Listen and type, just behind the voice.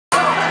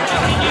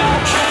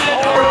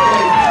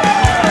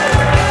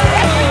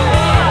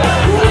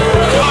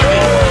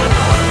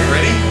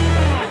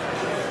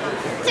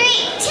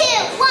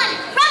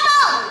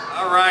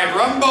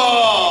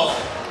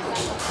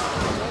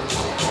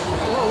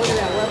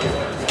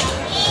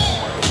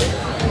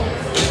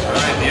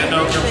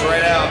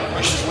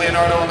Pushes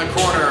Leonardo in the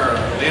corner.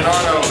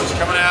 Leonardo is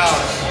coming out.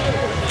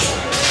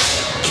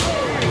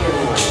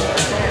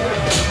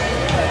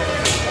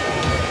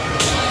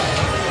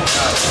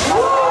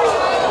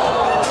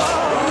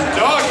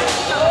 Dog.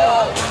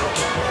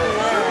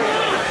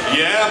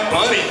 Yeah,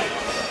 buddy.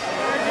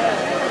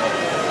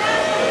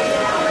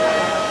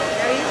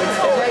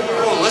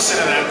 Oh, listen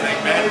to that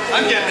thing, man.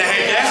 I'm getting the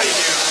heck out of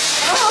here.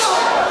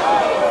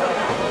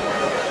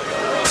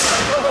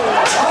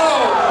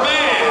 Oh,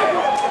 man.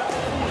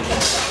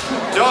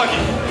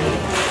 Doggy.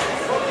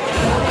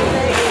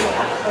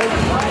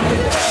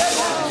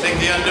 I think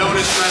the unknown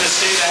is trying to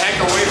stay the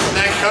heck away from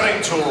that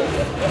cutting tool.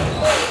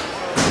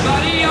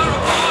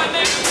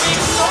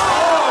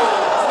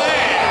 Oh,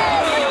 man.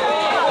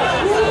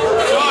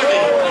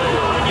 Doggy.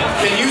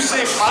 Can you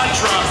say pot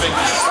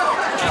droppings?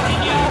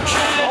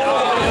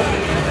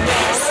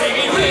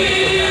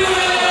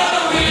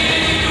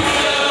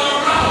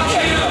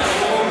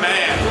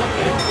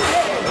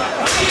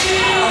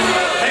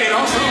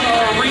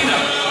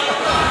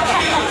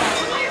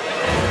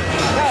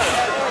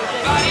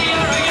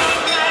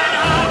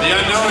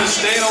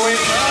 Staying away,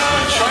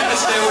 trying to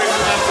stay away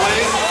from that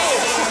blade.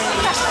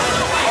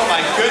 Oh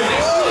my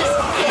goodness,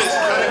 he is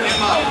cutting him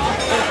up.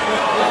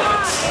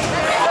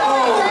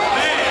 Oh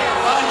man,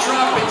 pot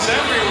droppings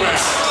everywhere.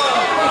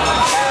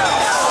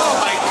 Oh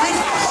my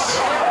goodness.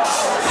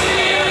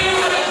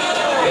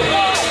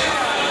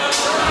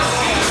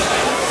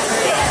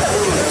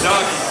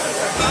 Doug.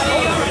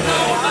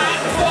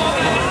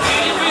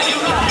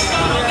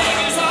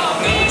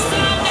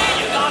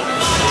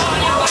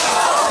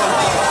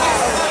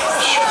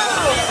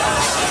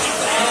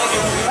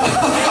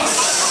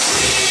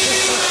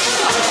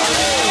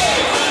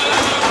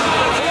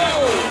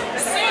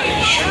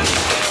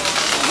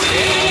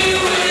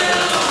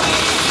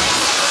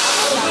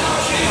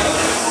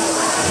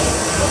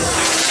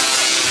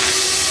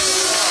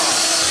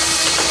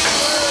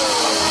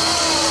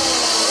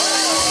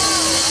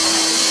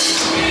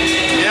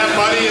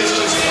 Buddy is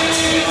just,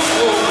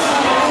 oh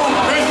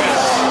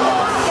goodness.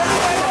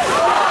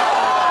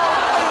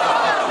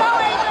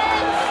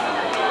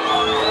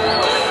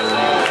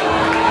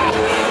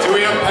 Do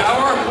we have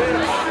power?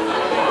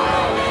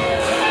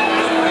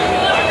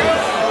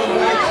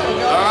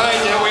 All right,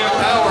 yeah, we have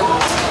power.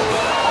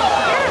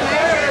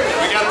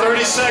 We got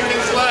 30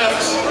 seconds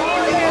left.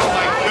 Oh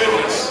my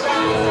goodness.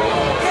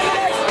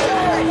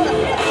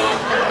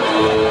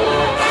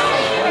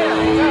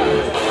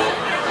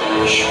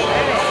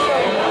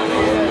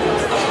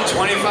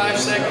 25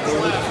 seconds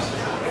left.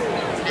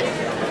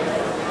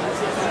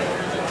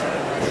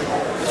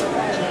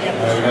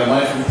 All right, we got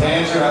Life from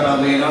Panzer. How about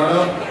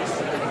Leonardo?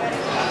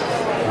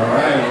 All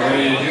right, we're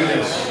ready to do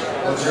this.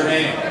 What's your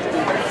name?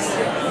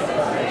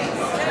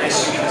 Nice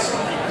to meet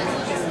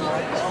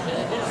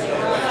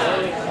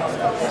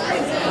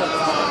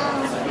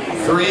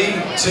you. 3,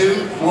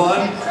 2,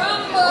 1.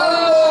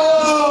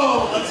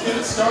 Oh! Let's get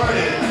it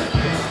started.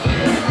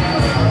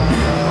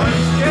 I'm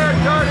scared,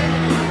 Jordan.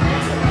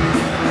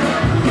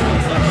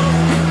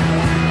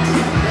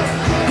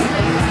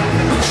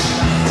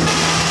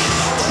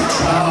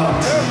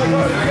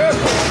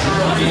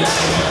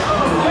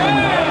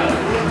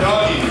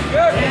 Doggy.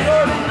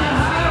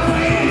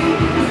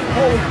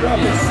 Holy crap,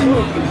 it's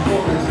smooth.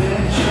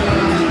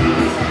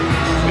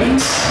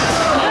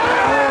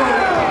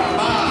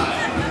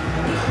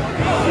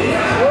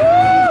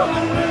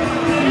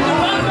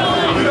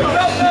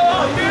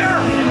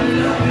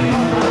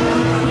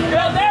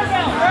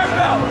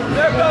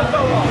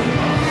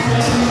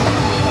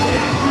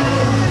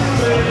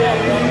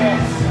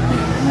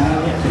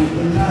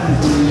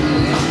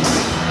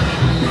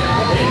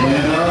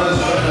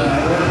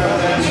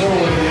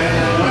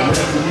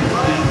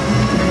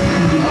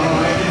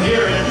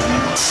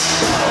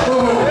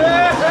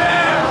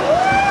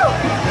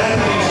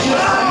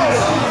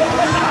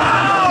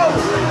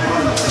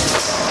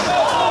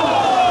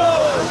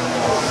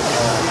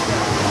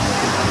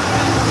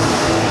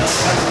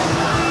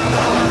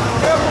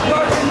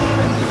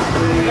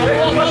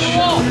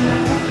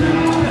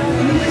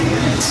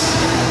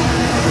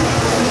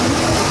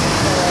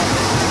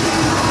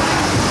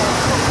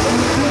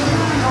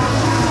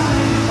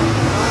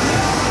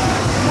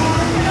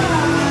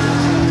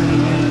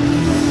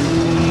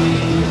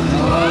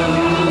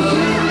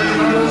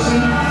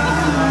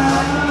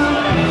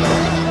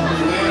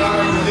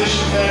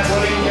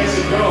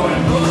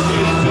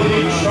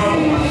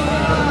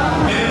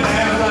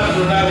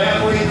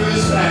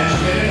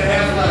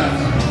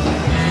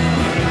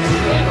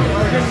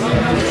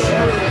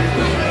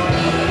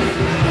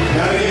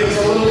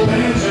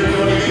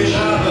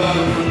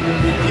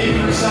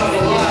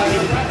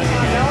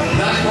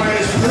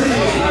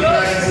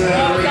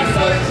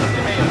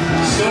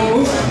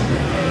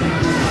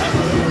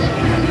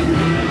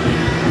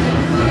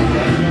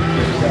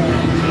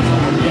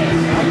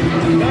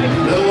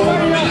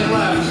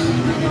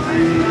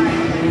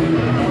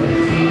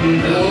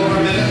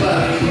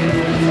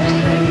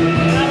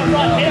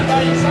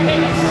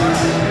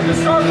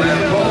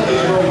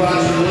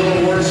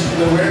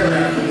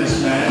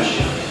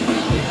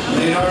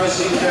 Leonardo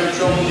seems to have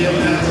trouble getting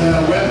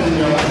that weapon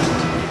going.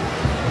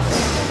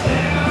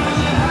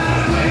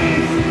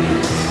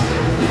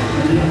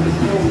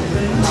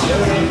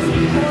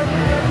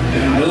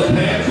 And Will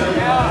Panther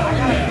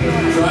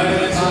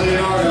driving into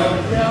Leonardo.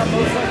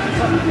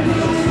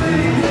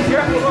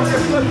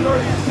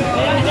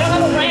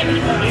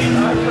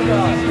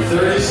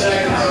 30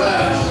 seconds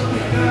left.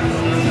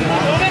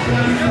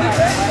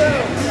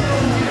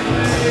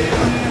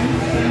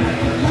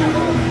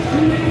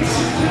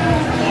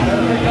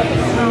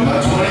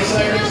 About 20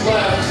 seconds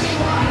left.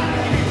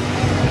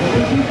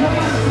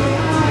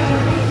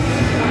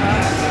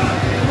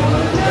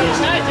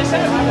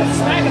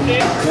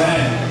 10,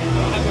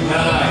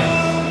 9,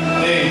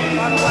 8,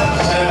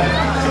 7,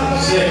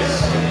 6,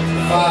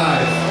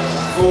 5,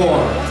 4,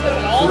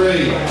 3,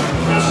 2,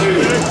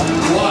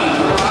 1.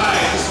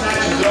 Alright, this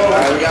match is over.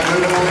 Alright, we got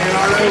moving on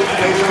Leonardo.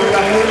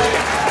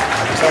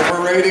 So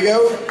we're ready to go.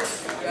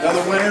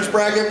 Another winner's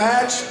bracket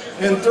match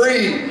in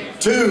 3,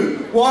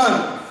 2,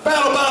 1.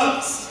 Battle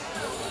Box!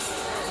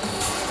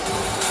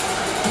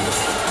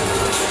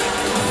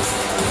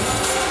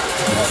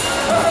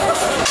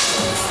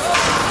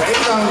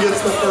 K-Zone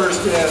gets the first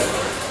hit,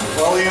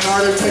 while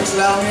Leonardo takes it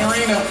out in the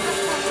arena.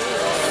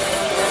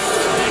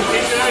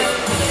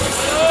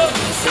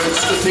 Good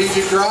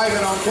strategic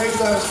driving on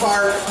K-Zone's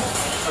part,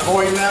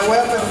 avoiding that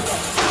weapon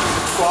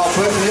while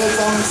putting hits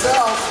on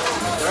himself.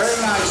 Very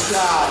nice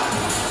job.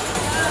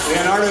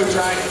 Leonardo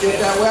trying to get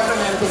that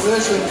weapon in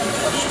position.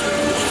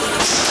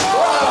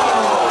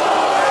 Whoa!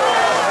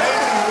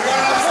 Amazing. We got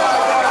an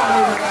upside down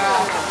moving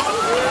now.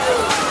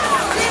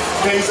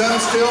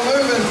 K-Zone's still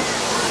moving.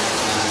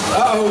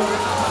 Uh-oh.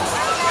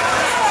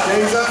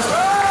 K-Zone's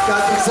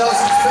got themselves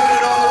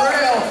suspended on the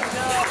rail.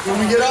 When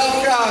we get off,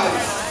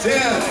 guys. 10,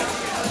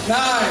 9,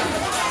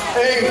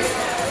 8,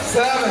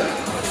 7,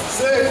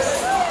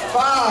 6,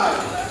 5,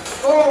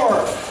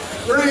 4,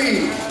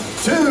 3,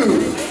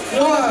 2,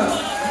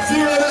 1,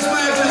 0. This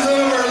match is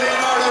over.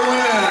 Leonardo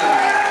wins.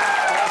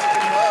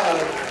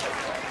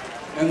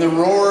 And the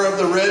roar of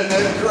the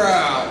redneck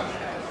crowd.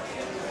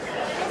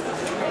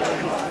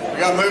 We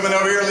got movement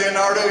over here,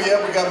 Leonardo.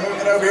 Yep, we got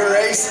movement over here,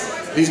 Ace.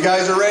 These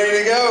guys are ready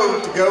to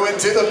go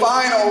into the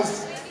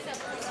finals.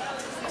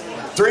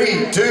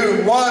 3,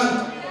 2,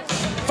 1,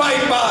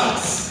 fight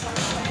box.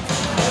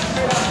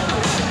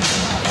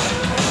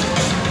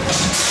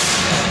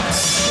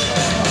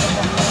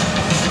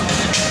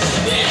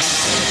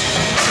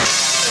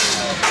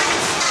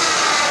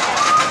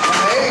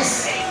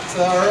 Ace, it's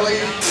an early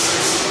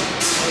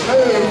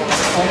move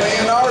on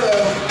Leonardo.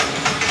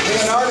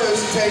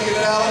 Leonardo's taking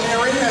it out in the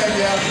arena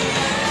again.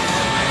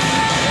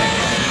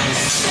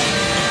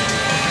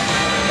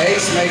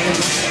 Ace making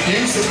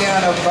use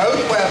again of both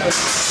weapons.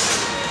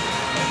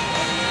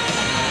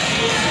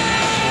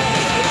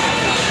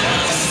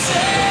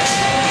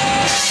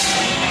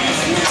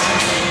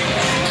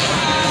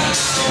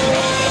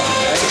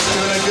 Ace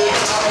doing a good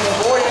job of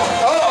avoiding.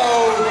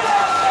 Uh-oh!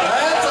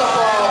 That's a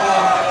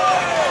problem.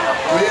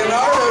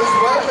 Leonardo's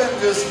weapon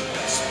just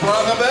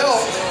sprung a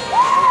belt.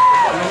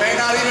 And it may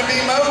not even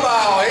be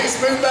mobile. Ace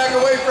moved back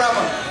away from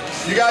him.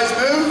 You guys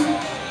move?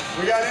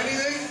 We got anything?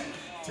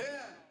 10.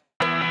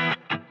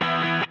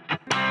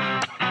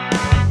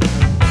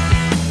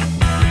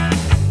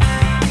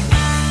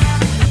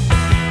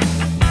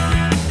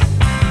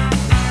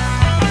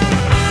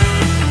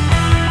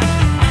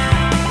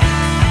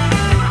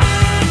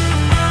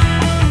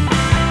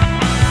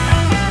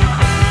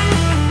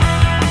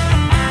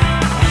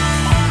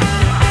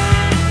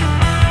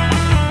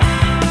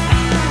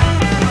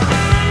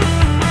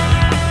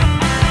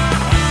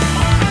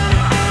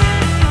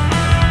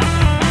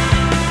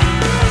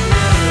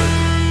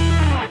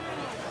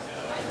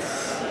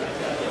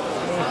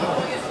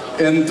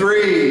 In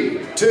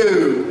 3,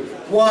 2,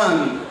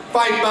 1,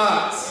 fight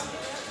box.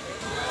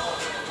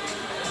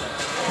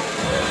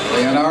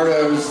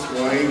 Leonardo's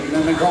waiting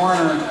in the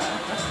corner.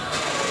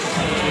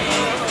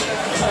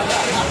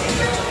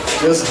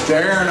 Just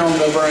daring them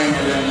to bring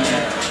it in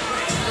there.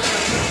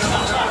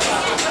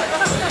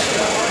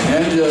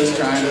 And just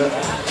trying to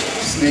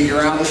sneak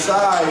around the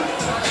side.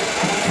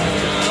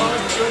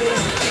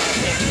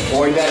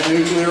 Avoid that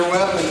nuclear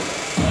weapon.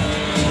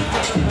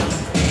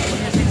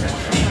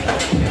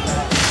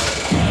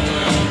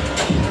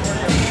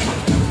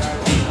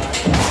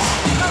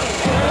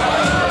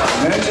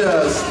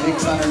 Ninja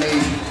sneaks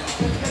underneath.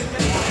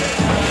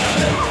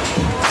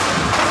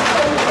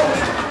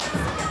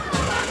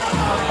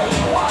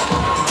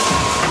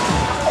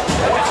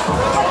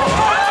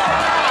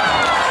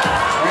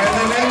 And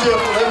the Ninja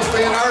flips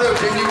Leonardo.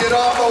 Can you get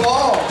off the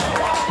wall?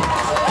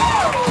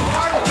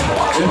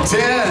 In 10,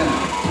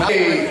 9,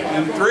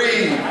 and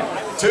 3,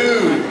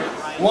 2,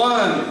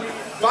 1,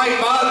 fight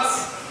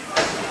bots.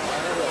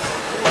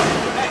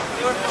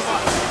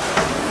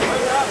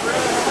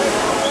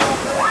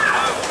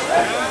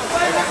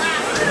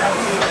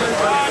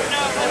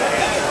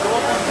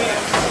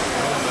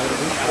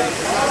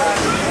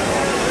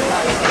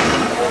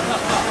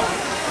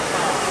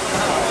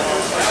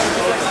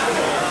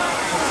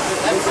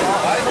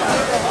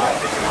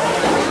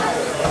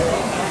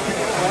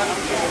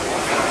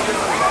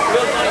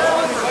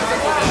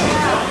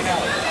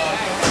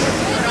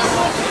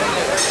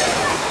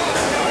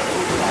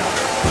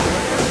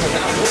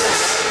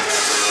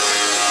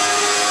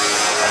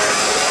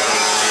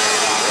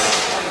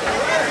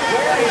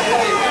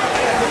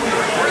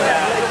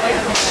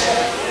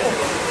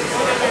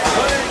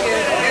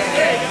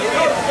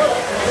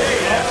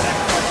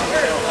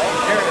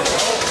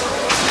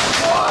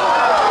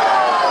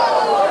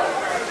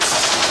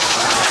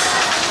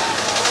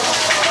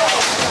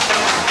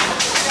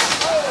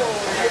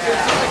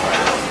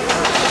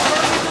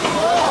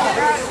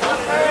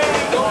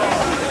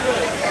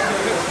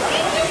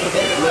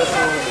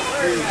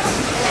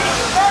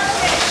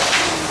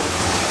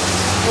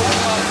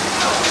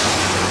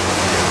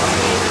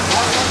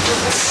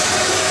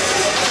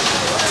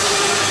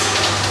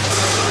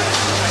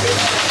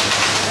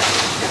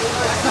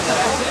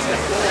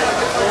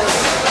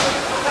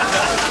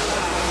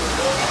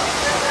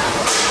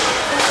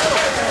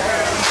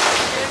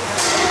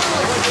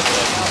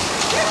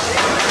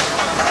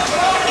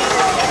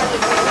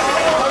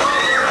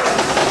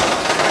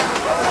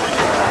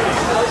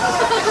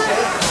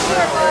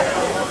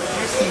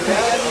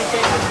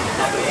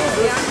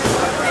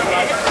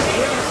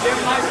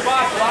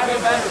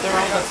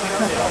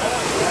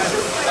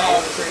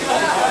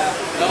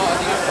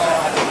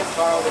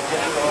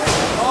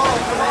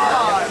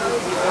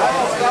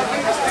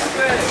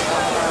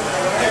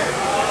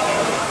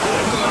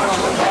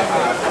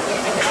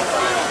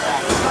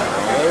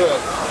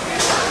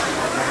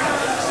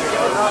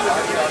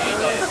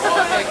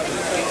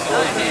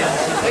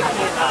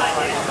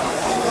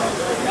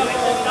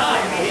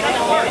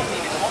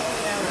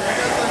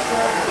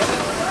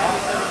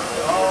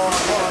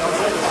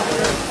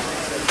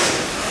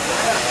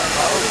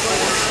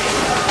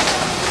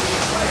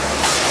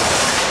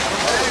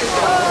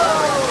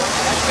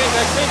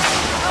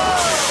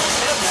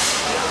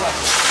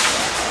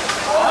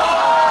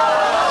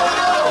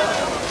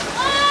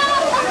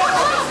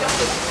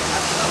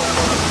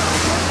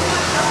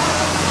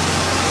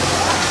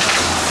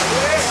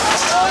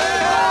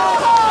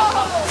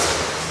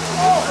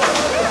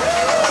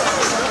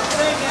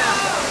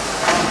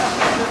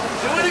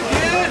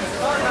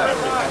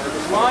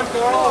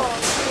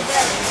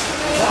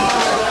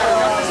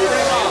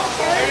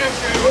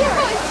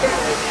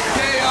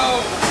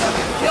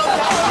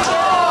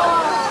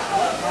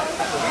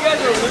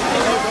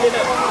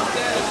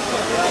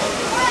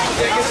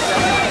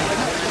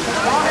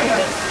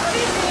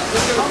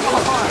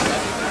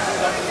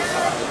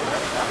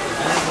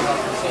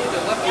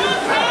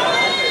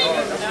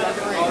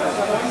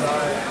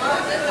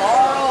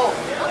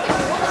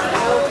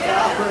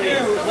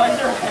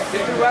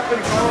 Get your weapon,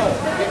 Carl.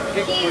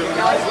 Get your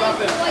guy's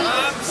weapon.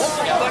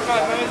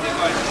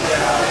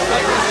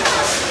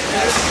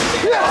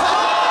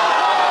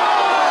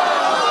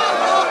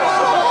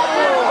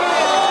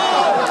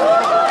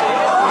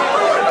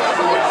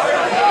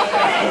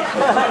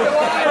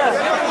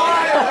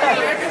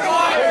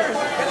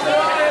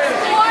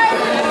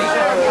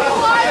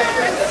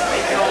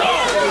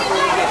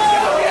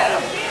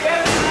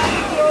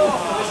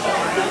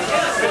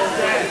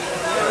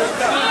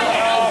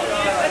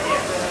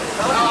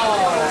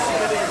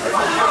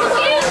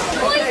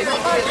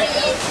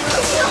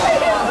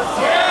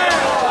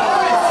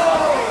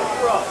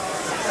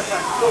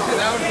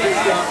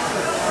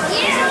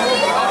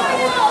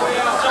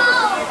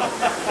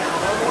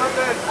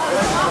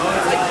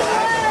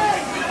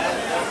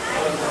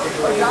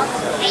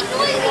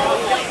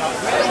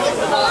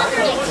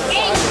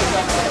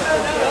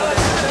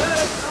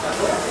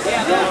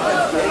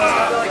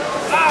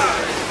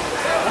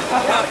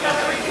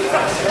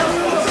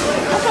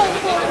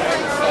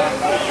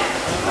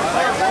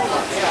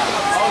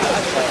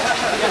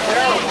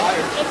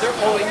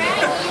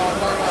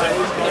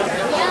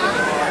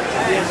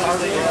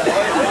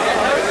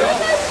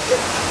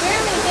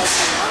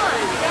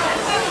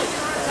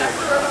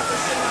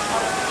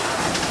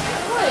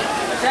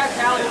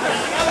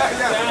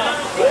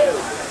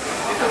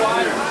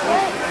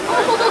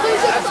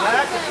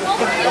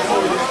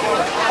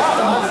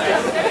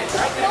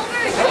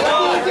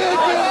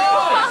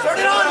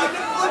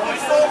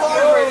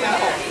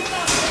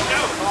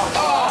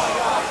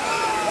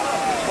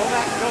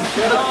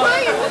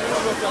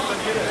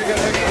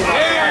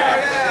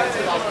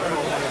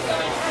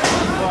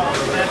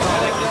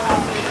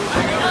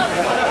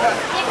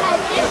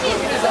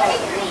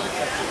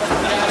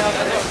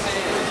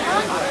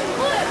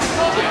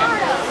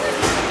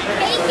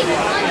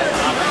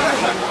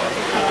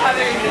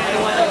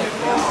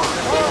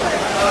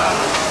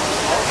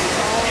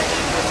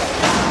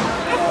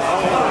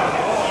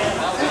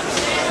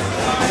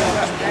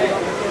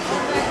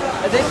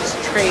 Are they just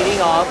trading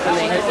off when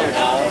they hit their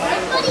ball?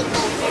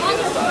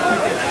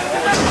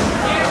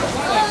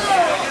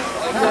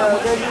 No,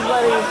 they're just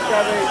letting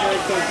Strawberry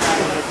take back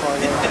in the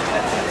corner.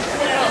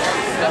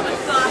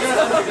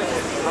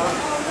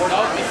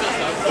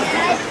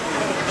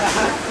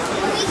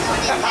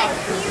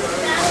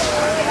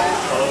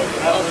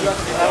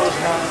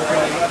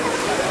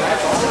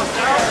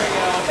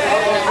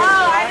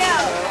 Oh, I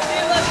know.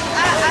 Hey, look,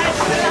 I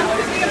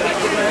see a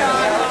picture of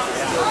John.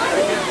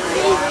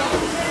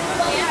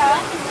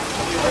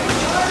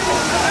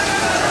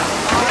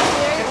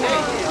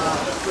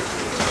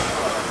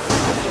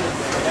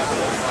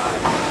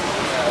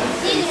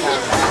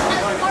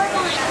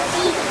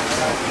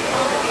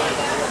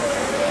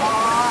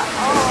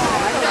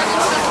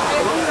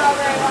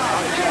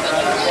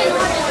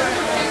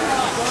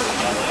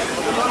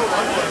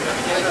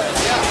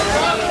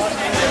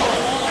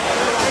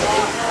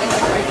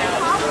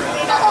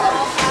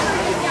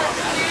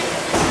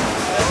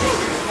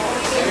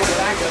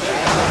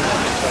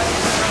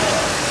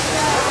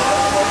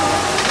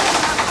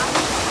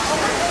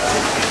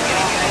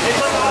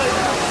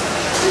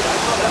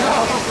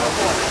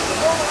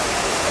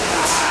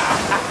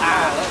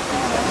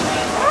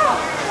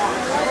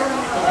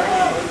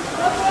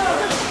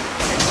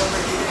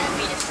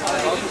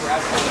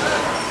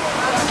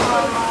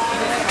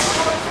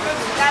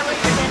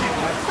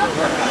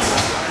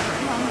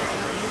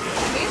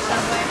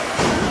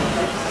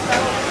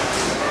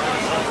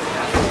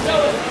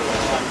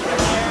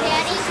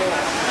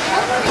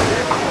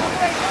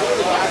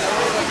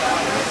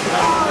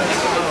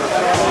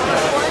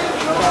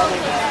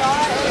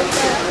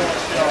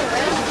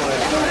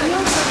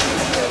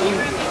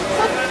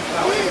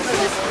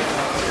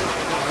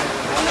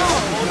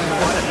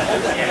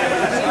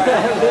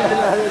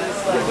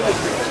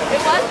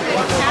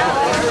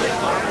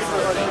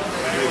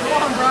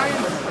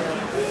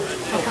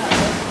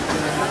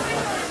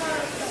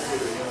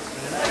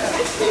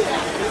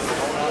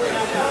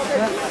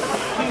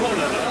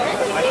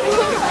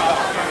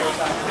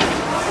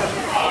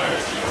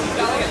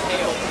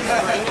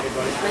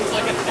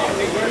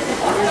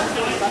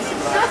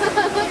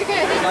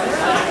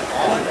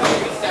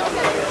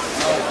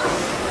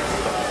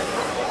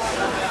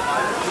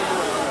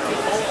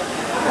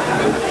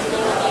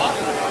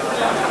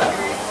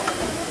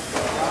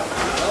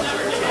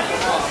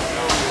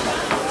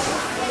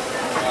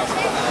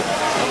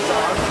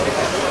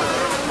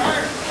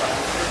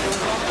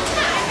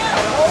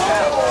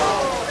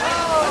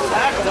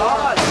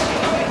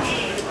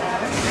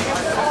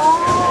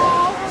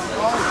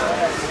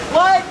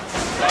 What?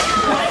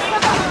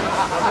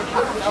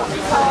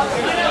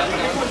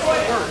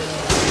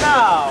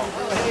 No.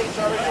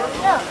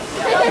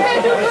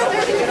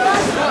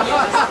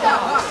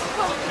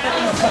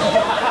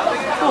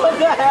 What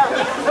the hell?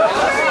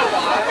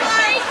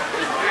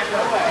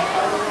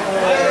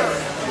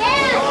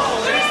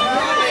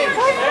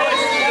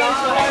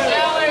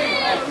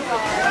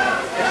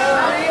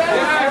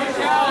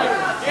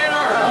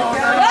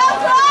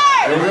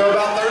 Here we go,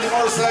 about 30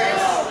 more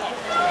seconds.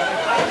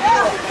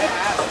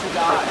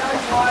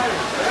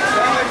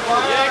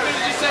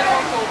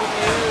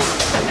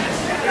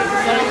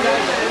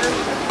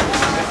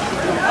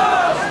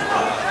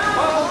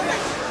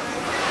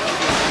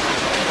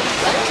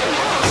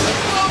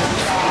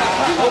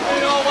 Open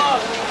it all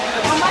up.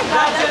 Oh my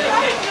God, that's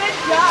not a good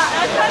job.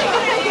 That's not a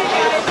good idea,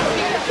 guys.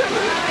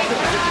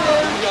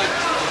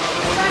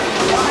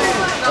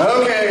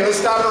 Okay, let's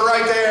stop it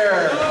right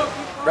there.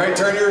 Right,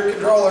 turn your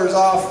controllers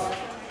off.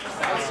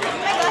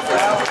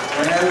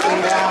 Turn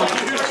everything down.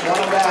 Slow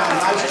them down.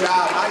 Nice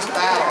job. Nice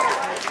battle.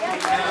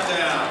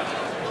 Down.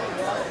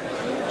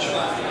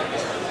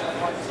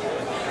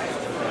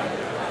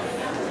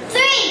 3,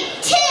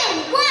 2,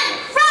 1,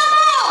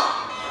 rumble!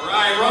 All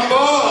right,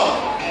 rumble.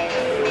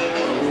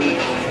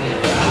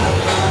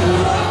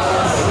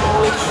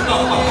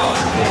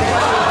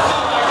 Rumble!